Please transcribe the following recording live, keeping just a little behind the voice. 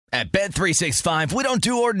At Bet365, we don't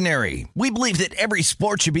do ordinary. We believe that every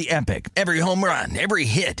sport should be epic. Every home run, every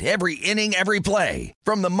hit, every inning, every play.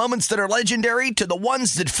 From the moments that are legendary to the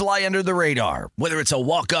ones that fly under the radar. Whether it's a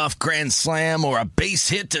walk-off grand slam or a base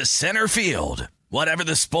hit to center field. Whatever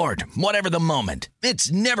the sport, whatever the moment.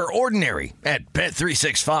 It's never ordinary at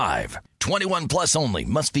Bet365. 21 plus only.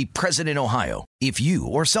 Must be present in Ohio. If you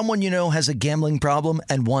or someone you know has a gambling problem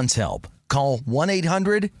and wants help, call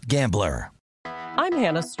 1-800-GAMBLER. I'm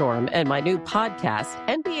Hannah Storm, and my new podcast,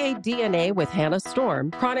 NBA DNA with Hannah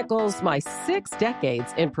Storm, chronicles my 6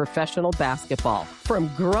 decades in professional basketball.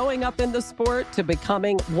 From growing up in the sport to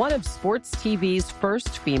becoming one of sports TV's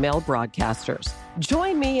first female broadcasters.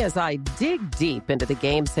 Join me as I dig deep into the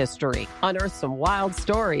game's history, unearth some wild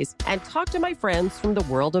stories, and talk to my friends from the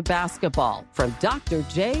world of basketball, from Dr.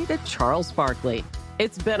 J to Charles Barkley.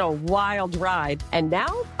 It's been a wild ride, and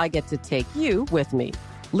now I get to take you with me.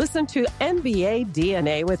 Listen to NBA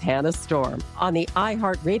DNA with Hannah Storm on the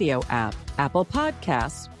iHeartRadio app, Apple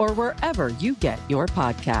Podcasts, or wherever you get your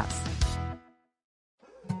podcasts.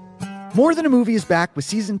 More Than a Movie is back with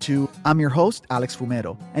Season 2. I'm your host, Alex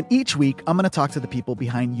Fumero, and each week I'm going to talk to the people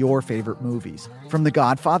behind your favorite movies. From The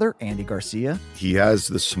Godfather, Andy Garcia. He has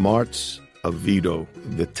the smarts of Vito,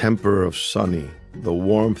 the temper of Sonny, the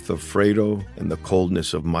warmth of Fredo, and the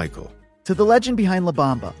coldness of Michael. To the legend behind La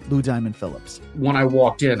Bamba, Lou Diamond Phillips. When I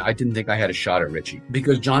walked in, I didn't think I had a shot at Richie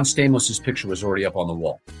because John Stamos' picture was already up on the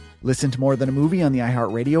wall. Listen to More Than a Movie on the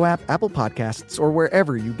iHeartRadio app, Apple Podcasts, or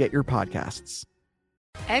wherever you get your podcasts.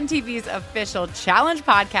 MTV's official Challenge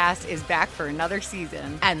podcast is back for another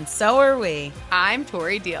season. And so are we. I'm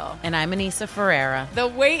Tori Deal. And I'm Anissa Ferreira. The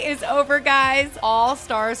wait is over, guys. All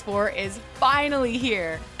Stars 4 is finally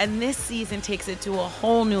here. And this season takes it to a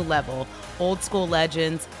whole new level. Old school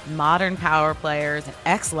legends, modern power players, and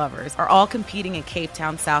ex-lovers are all competing in Cape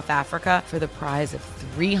Town, South Africa for the prize of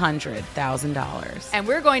 $300,000. And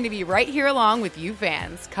we're going to be right here along with you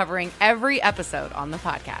fans, covering every episode on the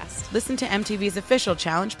podcast. Listen to MTV's official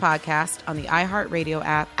Challenge podcast on the iHeartRadio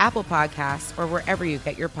app, Apple Podcasts, or wherever you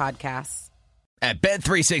get your podcasts. At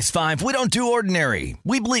Bet365, we don't do ordinary.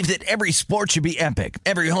 We believe that every sport should be epic.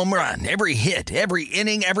 Every home run, every hit, every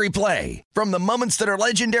inning, every play. From the moments that are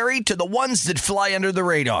legendary to the ones that fly under the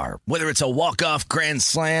radar. Whether it's a walk-off grand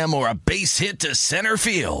slam or a base hit to center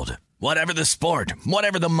field. Whatever the sport,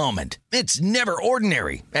 whatever the moment. It's never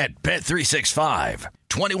ordinary at Bet365.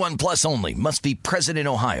 21 plus only. Must be present in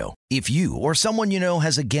Ohio. If you or someone you know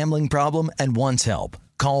has a gambling problem and wants help,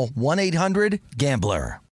 call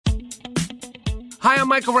 1-800-GAMBLER. Hi, I'm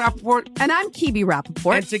Michael Rappaport. And I'm Kibi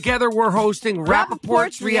Rappaport. And together we're hosting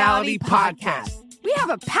Rappaport's Reality Podcast. We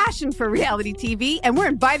have a passion for reality TV, and we're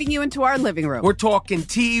inviting you into our living room. We're talking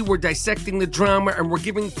tea, we're dissecting the drama, and we're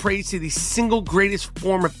giving praise to the single greatest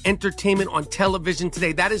form of entertainment on television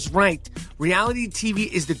today. That is right. Reality TV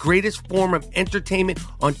is the greatest form of entertainment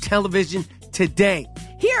on television today.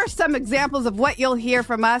 Here are some examples of what you'll hear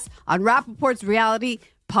from us on Rappaport's Reality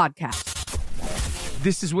Podcast.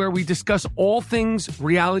 This is where we discuss all things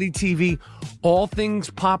reality TV, all things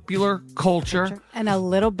popular culture. And a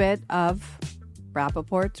little bit of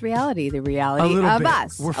Rappaport's reality, the reality of bit.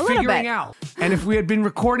 us. We're figuring out. And if we had been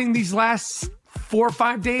recording these last 4 or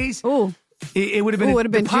 5 days, it would have been, the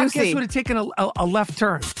podcast juicy. Would have taken a left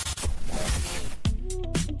turn.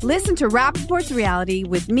 Listen to Rappaport's Reality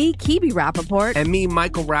with me, Kibi Rappaport. And me,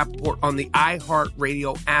 Michael Rappaport, on the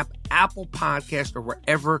iHeartRadio app, Apple Podcast, or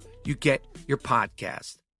wherever you get your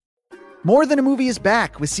podcast. More Than a Movie is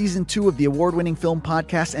back with Season 2 of the award-winning film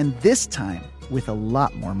podcast, and this time with a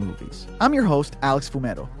lot more movies. I'm your host, Alex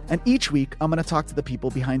Fumero, and each week I'm going to talk to the people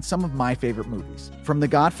behind some of my favorite movies. From The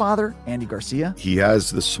Godfather, Andy Garcia. He has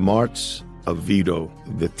the smarts of Vito,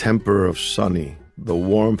 the temper of Sonny, the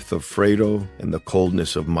warmth of Fredo, and the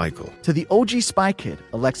coldness of Michael. To the OG Spy Kid,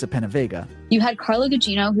 Alexa Penavega. You had Carla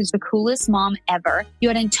Gugino, who's the coolest mom ever. You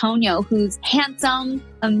had Antonio, who's handsome,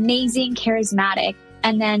 amazing, charismatic.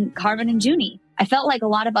 And then Carmen and Junie. I felt like a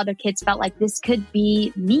lot of other kids felt like this could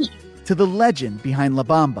be me. To the legend behind La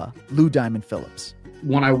Bamba, Lou Diamond Phillips.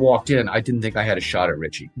 When I walked in, I didn't think I had a shot at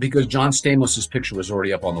Richie because John Stamos' picture was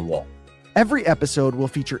already up on the wall. Every episode will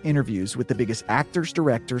feature interviews with the biggest actors,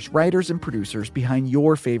 directors, writers, and producers behind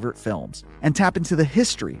your favorite films and tap into the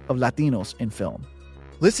history of Latinos in film.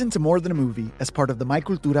 Listen to More Than a Movie as part of the My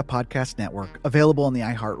Cultura Podcast Network, available on the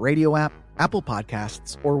iHeartRadio app, Apple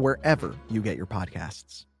Podcasts, or wherever you get your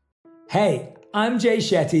podcasts. Hey, I'm Jay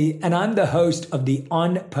Shetty, and I'm the host of the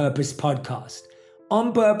On Purpose podcast.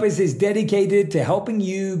 On Purpose is dedicated to helping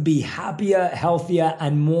you be happier, healthier,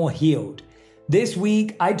 and more healed. This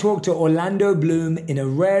week, I talked to Orlando Bloom in a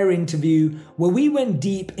rare interview where we went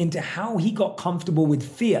deep into how he got comfortable with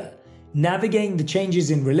fear, navigating the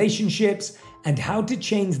changes in relationships, and how to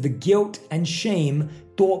change the guilt and shame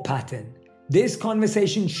thought pattern. This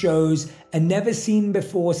conversation shows a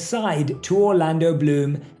never-seen-before side to Orlando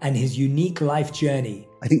Bloom and his unique life journey.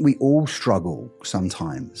 I think we all struggle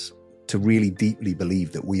sometimes to really deeply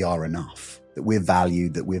believe that we are enough, that we're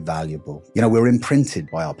valued, that we're valuable. You know, we're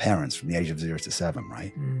imprinted by our parents from the age of 0 to 7,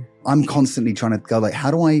 right? I'm constantly trying to go like,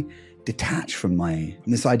 how do I detach from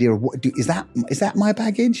this idea of is that my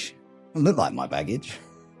baggage? It doesn't look like my baggage.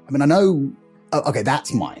 I mean, I know, okay,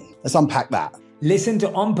 that's mine. Let's unpack that. Listen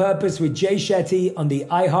to On Purpose with Jay Shetty on the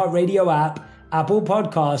iHeartRadio app, Apple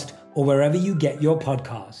Podcast, or wherever you get your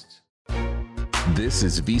podcasts. This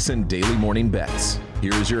is VSiN Daily Morning Bets.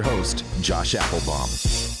 Here is your host, Josh Applebaum.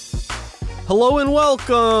 Hello and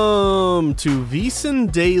welcome to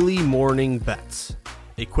VSiN Daily Morning Bets,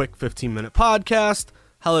 a quick 15-minute podcast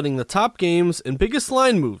highlighting the top games and biggest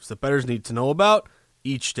line moves that bettors need to know about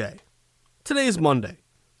each day. Today is Monday,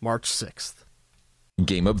 March 6th.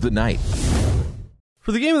 Game of the night.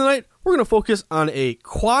 For the game of the night, we're going to focus on a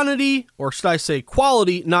quantity, or should I say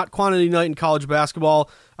quality, not quantity night in college basketball.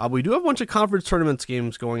 We do have a bunch of conference tournaments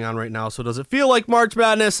games going on right now, so does it feel like March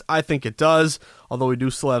Madness? I think it does, although we do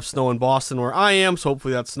still have snow in Boston where I am, so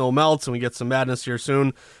hopefully that snow melts and we get some madness here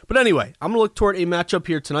soon. But anyway, I'm going to look toward a matchup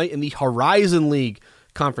here tonight in the Horizon League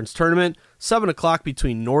Conference Tournament, 7 o'clock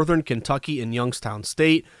between Northern Kentucky and Youngstown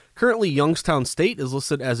State. Currently, Youngstown State is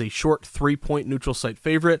listed as a short 3-point neutral site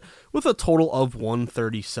favorite with a total of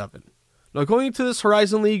 137. Now, going into this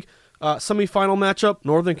Horizon League semifinal matchup,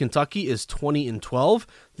 Northern Kentucky is 20-12.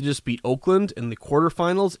 They just beat Oakland in the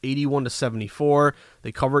quarterfinals, 81-74.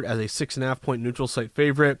 They covered as a 6.5-point neutral site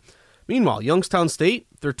favorite. Meanwhile, Youngstown State,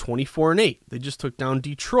 they're 24-8. They just took down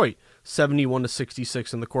Detroit,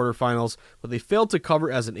 71-66 in the quarterfinals, but they failed to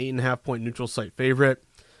cover as an 8.5-point neutral site favorite.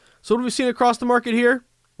 So what have we seen across the market here?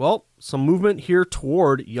 Well, some movement here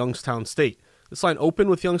toward Youngstown State. This line opened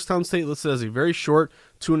with Youngstown State listed as a very short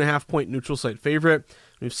 2.5-point neutral site favorite.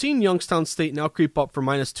 We've seen Youngstown State now creep up from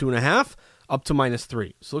 -2.5 up to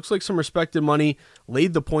 -3. So it looks like some respected money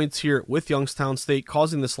laid the points here with Youngstown State,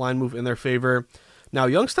 causing this line move in their favor. Now,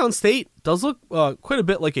 Youngstown State does look quite a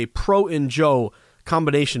bit like a Pro and Joe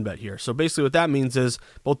combination bet here. So basically what that means is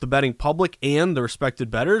both the betting public and the respected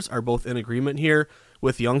bettors are both in agreement here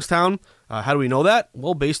with Youngstown. How do we know that?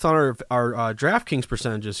 Well, based on our DraftKings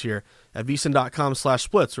percentages here at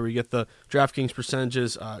VSiN.com/splits, where we get the DraftKings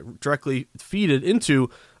percentages directly feeded into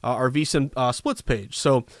our VSiN splits page.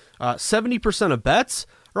 So 70% of bets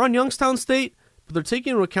are on Youngstown State, but they're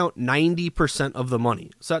taking into account 90% of the money.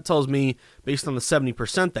 So that tells me, based on the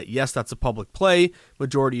 70%, that yes, that's a public play.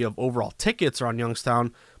 Majority of overall tickets are on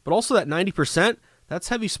Youngstown, but also that 90%, that's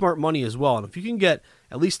heavy smart money as well. And if you can get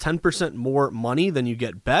at least 10% more money than you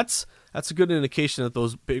get bets, that's a good indication that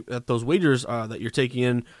those wagers that you're taking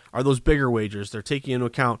in are those bigger wagers. They're taking into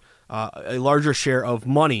account a larger share of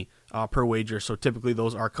money per wager. So typically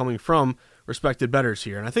those are coming from respected bettors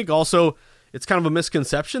here. And I think also it's kind of a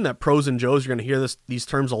misconception that pros and Joes, you're going to hear these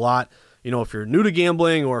terms a lot. You know, if you're new to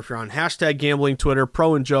gambling or if you're on #gambling Twitter,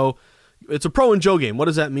 Pro and Joe, it's a Pro and Joe game. What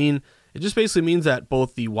does that mean? It just basically means that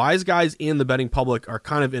both the wise guys and the betting public are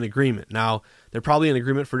kind of in agreement. Now, they're probably in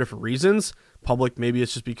agreement for different reasons. Public, maybe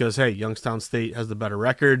it's just because, hey, Youngstown State has the better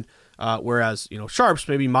record, whereas, Sharps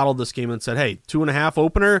maybe modeled this game and said, hey, 2.5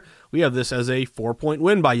 opener, we have this as a 4-point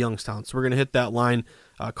win by Youngstown. So we're going to hit that line,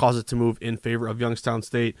 cause it to move in favor of Youngstown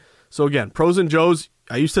State. So again, pros and Joes,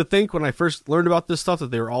 I used to think when I first learned about this stuff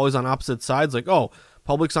that they were always on opposite sides, like, oh,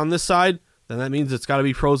 public's on this side, then that means it's got to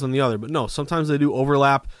be pros on the other. But no, sometimes they do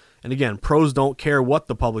overlap. And again, pros don't care what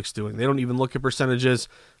the public's doing. They don't even look at percentages.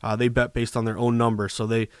 They bet based on their own numbers. So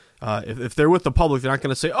they, if they're with the public, they're not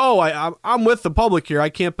going to say, oh, I'm with the public here, I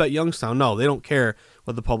can't bet Youngstown. No, they don't care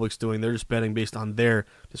what the public's doing. They're just betting based on their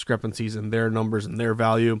discrepancies and their numbers and their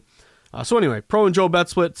value. So anyway, Pro and Joe bet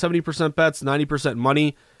split, 70% bets, 90%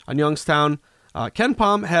 money on Youngstown. Ken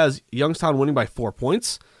Pom has Youngstown winning by 4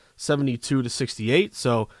 points, 72-68.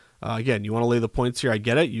 So again, you want to lay the points here. I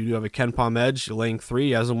get it. You do have a Ken Pom edge. You're laying 3.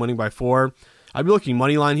 He has them winning by 4. I'd be looking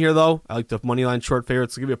money line here, though. I like the money line short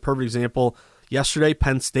favorites. To give you a perfect example, yesterday,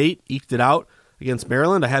 Penn State eked it out against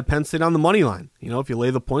Maryland. I had Penn State on the money line. If you lay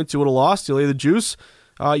the points, you would have lost. You lay the juice,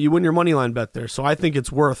 you win your money line bet there. So I think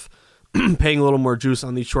it's worth paying a little more juice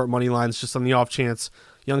on these short money lines, just on the off chance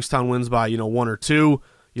Youngstown wins by 1 or 2.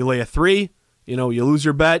 You lay a 3. You lose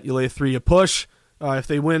your bet. You lay a 3, you push. If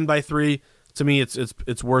they win by 3. To me,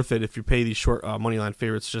 it's worth it if you pay these short money line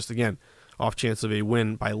favorites. Just again, off chance of a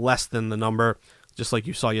win by less than the number. just like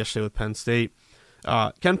you saw yesterday with Penn State.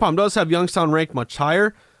 KenPom does have Youngstown ranked much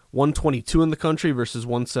higher, 122 in the country versus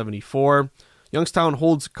 174. Youngstown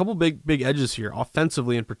holds a couple big edges here,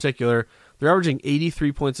 offensively in particular. They're averaging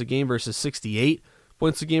 83 points a game versus 68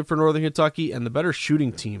 points a game for Northern Kentucky, and the better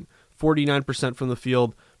shooting team, 49% from the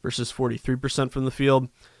field versus 43% from the field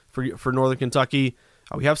for Northern Kentucky.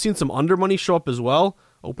 We have seen some under money show up as well,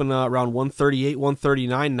 open around 138,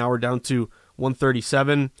 139. Now we're down to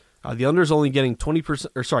 137. The under is only getting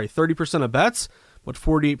 30% of bets, but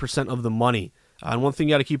 48% of the money. And one thing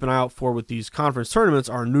you got to keep an eye out for with these conference tournaments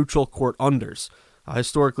are neutral court unders.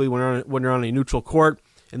 Historically, when you're on a neutral court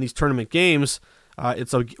in these tournament games,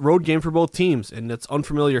 it's a road game for both teams, and it's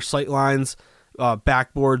unfamiliar sight lines,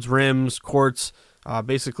 backboards, rims, courts,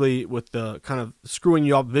 basically with the kind of screwing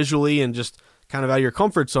you up visually and just kind of out of your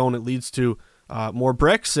comfort zone. It leads to more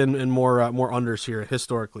bricks and more unders here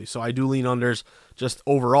historically. So I do lean unders just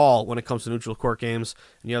overall when it comes to neutral court games,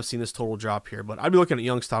 and you have seen this total drop here. But I'd be looking at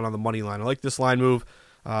Youngstown on the money line. I like this line move.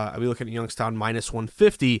 I'd be looking at Youngstown minus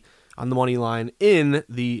 150 on the money line in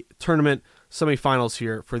the tournament semifinals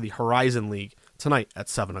here for the Horizon League tonight at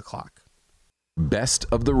 7 o'clock. Best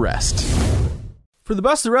of the rest. For the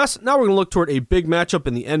best of the rest, now we're going to look toward a big matchup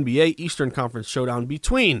in the NBA Eastern Conference Showdown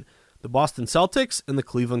between the Boston Celtics and the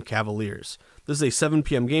Cleveland Cavaliers. This is a 7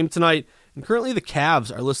 p.m. game tonight, and currently the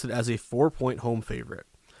Cavs are listed as a 4-point home favorite.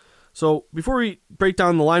 So before we break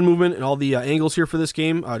down the line movement and all the angles here for this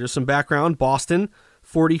game, just some background. Boston,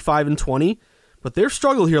 45-20, but they've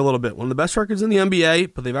struggled here a little bit. One of the best records in the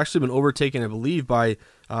NBA, but they've actually been overtaken, I believe, by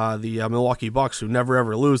the Milwaukee Bucks, who never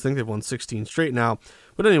ever lose. I think they've won 16 straight now.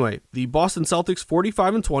 But anyway, the Boston Celtics,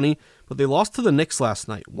 45-20, but they lost to the Knicks last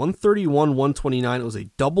night, 131-129. It was a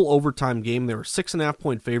double overtime game. They were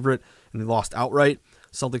 6.5-point favorite, and they lost outright.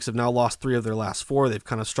 Celtics have now lost 3 of their last 4. They've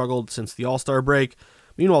kind of struggled since the All-Star break.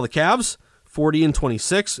 Meanwhile, the Cavs,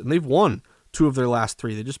 40-26, and they've won 2 of their last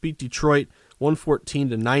 3. They just beat Detroit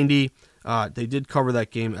 114-90. They did cover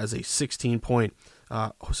that game as a 16-point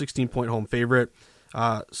home favorite.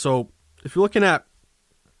 So if you're looking at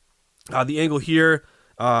the angle here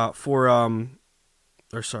for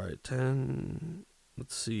 10.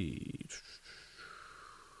 Let's see.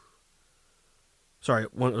 Sorry, I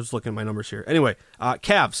was looking at my numbers here. Anyway,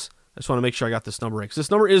 Cavs. I just want to make sure I got this number right, because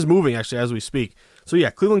this number is moving actually as we speak. So yeah,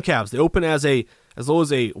 Cleveland Cavs. They open as low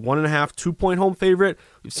as a 1.5, 2-point home favorite.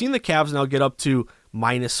 We've seen the Cavs now get up to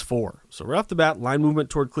 -4. So right off the bat, line movement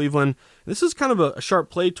toward Cleveland. This is kind of a sharp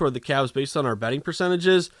play toward the Cavs based on our betting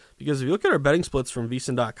percentages, because if you look at our betting splits from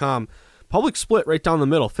VSiN.com, public split right down the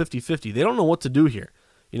middle, 50-50. They don't know what to do here.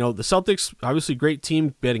 You know, the Celtics, obviously great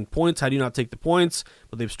team betting points. How do you not take the points?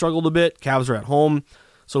 But they've struggled a bit. Cavs are at home.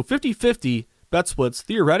 So 50-50 bet splits,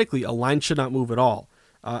 theoretically, a line should not move at all.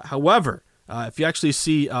 However, if you actually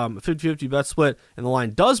see a 50-50 bet split and the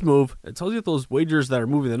line does move, it tells you that those wagers that are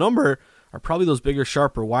moving the number are probably those bigger,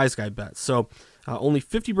 sharper, wise guy bets. So only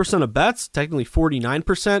 50% of bets, technically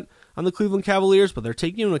 49% on the Cleveland Cavaliers, but they're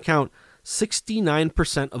taking into account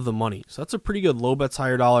 69% of the money. So that's a pretty good low bets,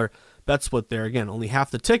 higher dollar bet split there. Again, only half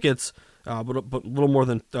the tickets, but a little more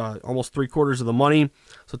than almost 3/4 of the money.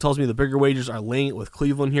 So it tells me the bigger wagers are laying it with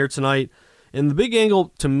Cleveland here tonight. And the big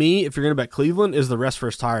angle to me, if you're going to bet Cleveland, is the rest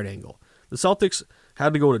first tired angle. The Celtics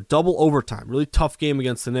had to go to double overtime, really tough game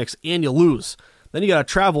against the Knicks, and you lose. Then you got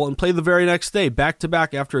to travel and play the very next day,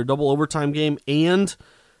 back-to-back after a double overtime game, and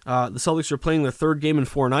the Celtics are playing their 3rd game in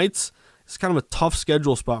 4 nights. It's kind of a tough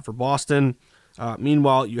schedule spot for Boston.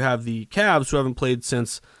 Meanwhile, you have the Cavs, who haven't played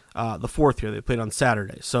since the 4th year. They played on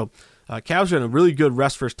Saturday. So Cavs are in a really good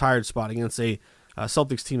rest first tired spot against a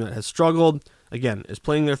Celtics team that has struggled. Again, is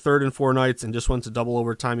playing their 3rd in 4 nights and just went to double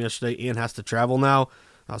overtime yesterday and has to travel now.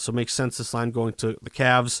 So it makes sense this line going to the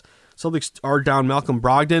Cavs. Celtics are down Malcolm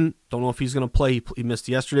Brogdon. Don't know if he's going to play. He missed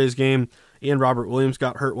yesterday's game. And Robert Williams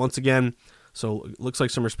got hurt once again. So it looks like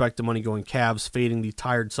some respected money going Cavs, fading the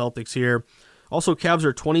tired Celtics here. Also, Cavs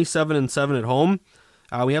are 27-7 at home.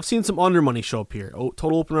 We have seen some under money show up here.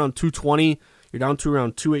 Total open around 220. You're down to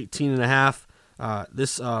around 218.5.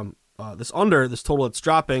 This total that's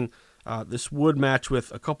dropping, this would match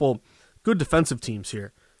with a couple good defensive teams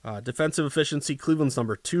here. Defensive efficiency, Cleveland's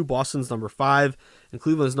number 2, Boston's number 5, and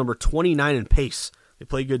Cleveland's number 29 in pace. They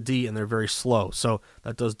play good D, and they're very slow, so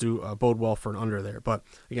that does bode well for an under there. But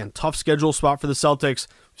again, tough schedule spot for the Celtics.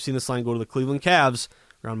 We've seen this line go to the Cleveland Cavs,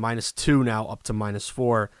 around -2 now, up to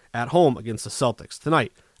 -4 at home against the Celtics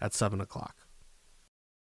tonight at 7 o'clock.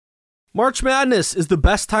 March Madness is the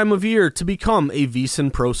best time of year to become a VSiN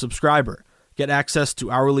Pro subscriber. Get access to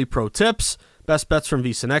hourly pro tips, best bets from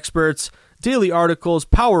VSiN experts, daily articles,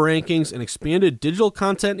 power rankings, and expanded digital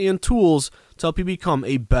content and tools to help you become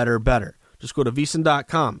a better. Just go to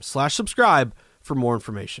VSiN.com/subscribe for more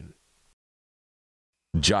information.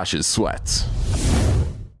 Josh's sweats.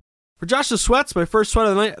 For Josh's sweats, my first sweat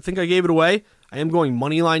of the night, I think I gave it away. I am going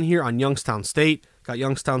money line here on Youngstown State. Got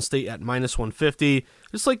Youngstown State at -150.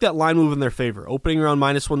 Just like that line move in their favor. Opening around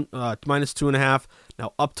 -2.5,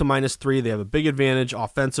 now up to -3. They have a big advantage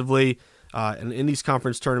offensively. And in these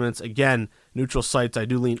conference tournaments, again, neutral sites, I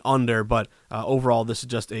do lean under, but overall, this is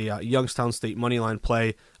just a Youngstown State money line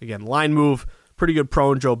play. Again, line move, pretty good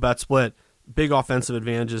pro and Joe bet split. Big offensive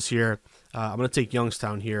advantages here. I'm going to take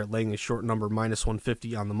Youngstown here, laying a short number,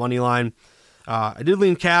 -150 on the money line. I did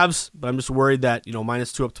lean Cavs, but I'm just worried that,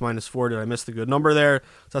 -2 up to -4. Did I miss the good number there?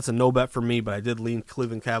 So that's a no bet for me, but I did lean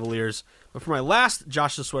Cleveland Cavaliers. But for my last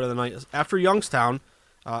Josh's sweat of the night, after Youngstown,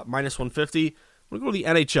 -150, I'm going to go to the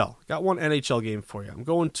NHL. Got one NHL game for you. I'm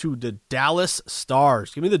going to the Dallas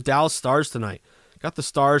Stars. Give me the Dallas Stars tonight. Got the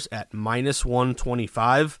Stars at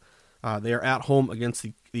 -125. They are at home against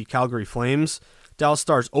the Calgary Flames. Dallas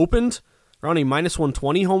Stars opened around a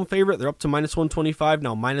 -120 home favorite. They're up to -125,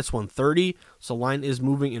 now -130. So line is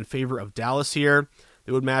moving in favor of Dallas here.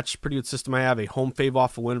 They would match pretty good system I have, a home fave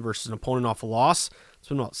off a win versus an opponent off a loss. It's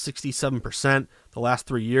been about 67% the last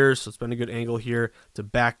 3 years, so it's been a good angle here to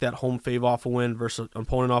back that home fave off a win versus an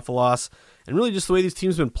opponent off a loss. And really just the way these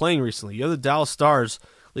teams have been playing recently. You have the Dallas Stars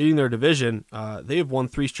leading their division. They have won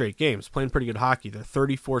 3 straight games, playing pretty good hockey. They're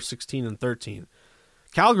 34-16-13.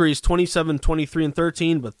 Calgary's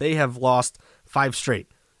 27-23-13, but they have lost 5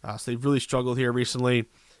 straight. So they've really struggled here recently,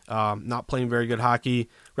 not playing very good hockey.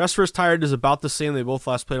 Rest versus Tired is about the same. They both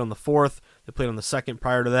last played on the 4th. They played on the 2nd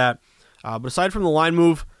prior to that. But aside from the line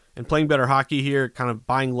move and playing better hockey here, kind of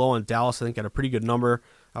buying low on Dallas, I think at a pretty good number.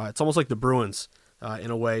 It's almost like the Bruins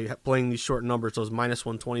in a way, playing these short numbers, those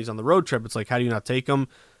 -120s on the road trip. It's like, how do you not take them?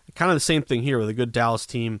 Kind of the same thing here with a good Dallas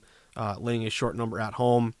team laying a short number at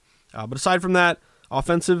home. But aside from that,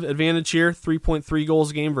 offensive advantage here, 3.3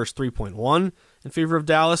 goals a game versus 3.1 in favor of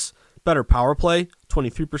Dallas. Better power play,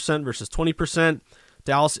 23% versus 20%.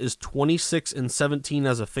 Dallas is 26-17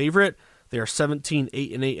 as a favorite. They are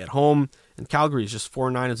 17-8-8 at home, and Calgary is just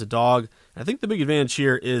 4-9 as a dog. And I think the big advantage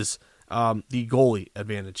here is the goalie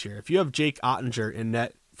advantage here. If you have Jake Ottinger in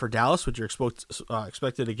net for Dallas, which you're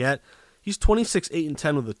expected to get, he's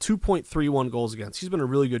 26-8-10 with a 2.31 goals against. He's been a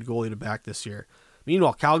really good goalie to back this year.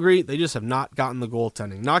 Meanwhile, Calgary, they just have not gotten the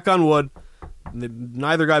goaltending. Knock on wood,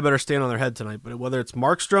 neither guy better stand on their head tonight, but whether it's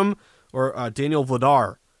Markstrom or Daniel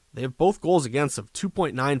Vladar, they have both goals against of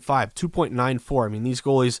 2.95, 2.94. I mean, these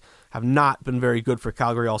goalies have not been very good for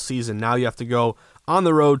Calgary all season. Now you have to go on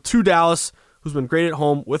the road to Dallas, who's been great at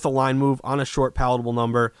home with a line move on a short, palatable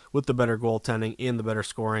number with the better goaltending and the better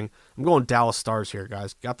scoring. I'm going Dallas Stars here,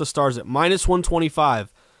 guys. Got the Stars at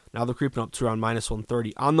 -125. Now they're creeping up to around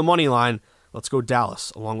 -130 on the money line. Let's go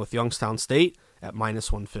Dallas, along with Youngstown State at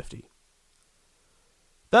 -150.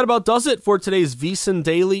 That about does it for today's VSiN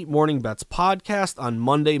Daily Morning Bets podcast on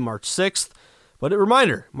Monday, March 6th. But a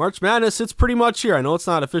reminder, March Madness, it's pretty much here. I know it's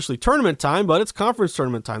not officially tournament time, but it's conference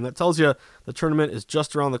tournament time. That tells you the tournament is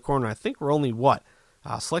just around the corner. I think we're only,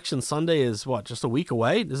 Selection Sunday is, just a week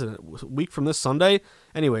away? Is it a week from this Sunday?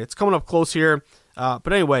 Anyway, it's coming up close here.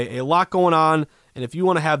 But anyway, a lot going on. And if you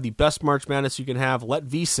want to have the best March Madness you can have, let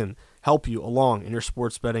VSiN help you along in your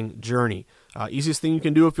sports betting journey. Easiest thing you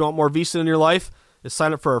can do if you want more VSiN in your life is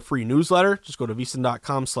sign up for our free newsletter. Just go to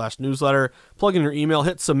VSiN.com/newsletter, plug in your email,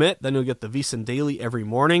 hit submit, then you'll get the VSiN Daily every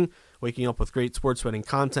morning, waking up with great sports betting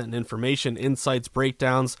content and information, insights,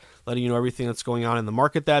 breakdowns, letting you know everything that's going on in the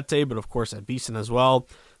market that day, but of course at VSiN as well.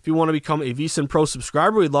 If you want to become a VSiN Pro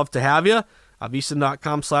subscriber, we'd love to have you.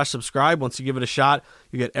 VSiN.com/subscribe. Once you give it a shot,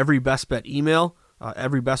 you get every best bet email,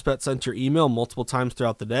 every best bet sent to your email multiple times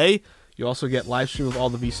throughout the day. You also get live stream of all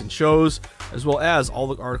the VSiN shows, as well as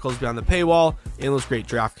all the articles behind the paywall and those great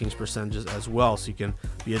DraftKings percentages as well. So you can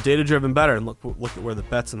be a data-driven bettor and look at where the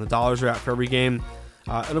bets and the dollars are at for every game.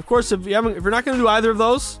 And of course, if you're not going to do either of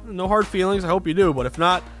those, no hard feelings. I hope you do. But if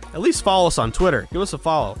not, at least follow us on Twitter. Give us a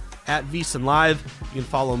follow at VSiN Live. You can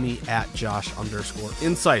follow me at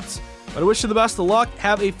Josh_Insights. But I wish you the best of luck.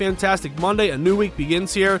 Have a fantastic Monday. A new week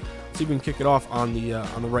begins here. So you can kick it off on the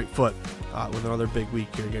right foot with another big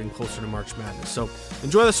week here, getting closer to March Madness. So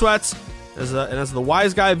enjoy the sweats. And as the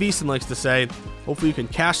wise guy VSiN likes to say, hopefully you can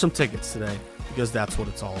cash some tickets today, because that's what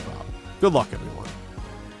it's all about. Good luck, everyone.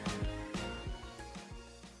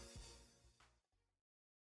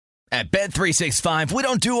 At Bet365, we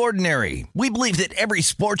don't do ordinary. We believe that every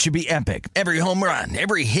sport should be epic. Every home run,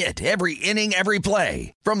 every hit, every inning, every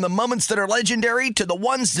play. From the moments that are legendary to the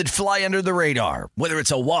ones that fly under the radar. Whether it's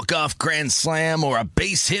a walk-off grand slam or a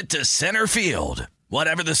base hit to center field.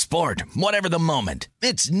 Whatever the sport, whatever the moment,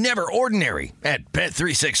 it's never ordinary at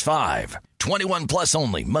Bet365. 21 plus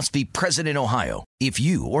only. Must be present in Ohio. If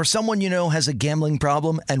you or someone you know has a gambling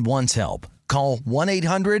problem and wants help, call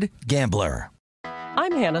 1-800-GAMBLER.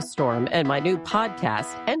 I'm Hannah Storm, and my new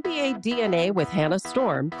podcast, NBA DNA with Hannah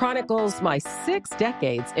Storm, chronicles my 6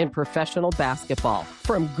 decades in professional basketball.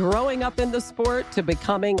 From growing up in the sport to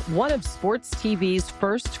becoming one of sports TV's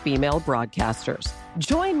first female broadcasters.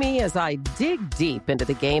 Join me as I dig deep into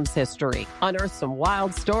the game's history, unearth some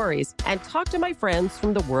wild stories, and talk to my friends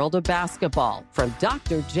from the world of basketball, from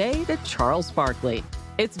Dr. J to Charles Barkley.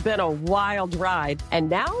 It's been a wild ride, and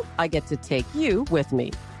now I get to take you with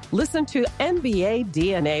me. Listen to NBA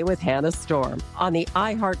DNA with Hannah Storm on the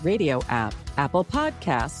iHeartRadio app, Apple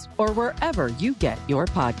Podcasts, or wherever you get your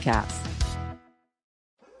podcasts.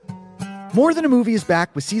 More Than a Movie is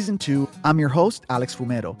back with Season 2. I'm your host, Alex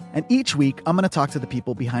Fumero, and each week I'm going to talk to the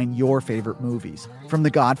people behind your favorite movies. From The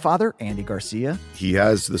Godfather, Andy Garcia. He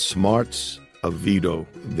has the smarts of Vito,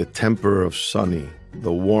 the temper of Sonny,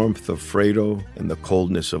 the warmth of Fredo, and the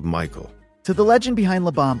coldness of Michael. To the legend behind La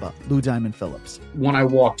Bamba, Lou Diamond Phillips. When I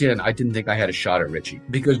walked in, I didn't think I had a shot at Richie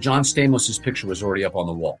because John Stamos' picture was already up on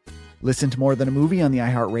the wall. Listen to More Than a Movie on the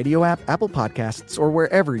iHeartRadio app, Apple Podcasts, or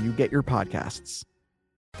wherever you get your podcasts.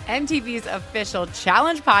 MTV's official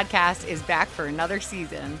Challenge podcast is back for another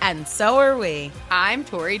season. And so are we. I'm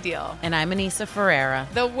Tori Deal. And I'm Anissa Ferreira.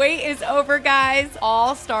 The wait is over, guys.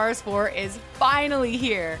 All Stars 4 is finally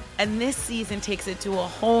here. And this season takes it to a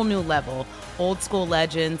whole new level. Old school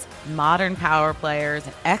legends, modern power players,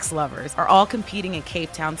 and ex-lovers are all competing in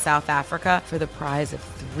Cape Town, South Africa for the prize of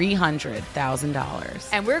 $300,000.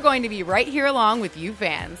 And we're going to be right here along with you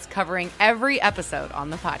fans, covering every episode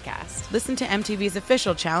on the podcast. Listen to MTV's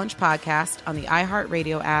official Challenge podcast on the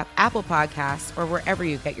iHeartRadio app, Apple Podcasts, or wherever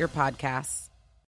you get your podcasts.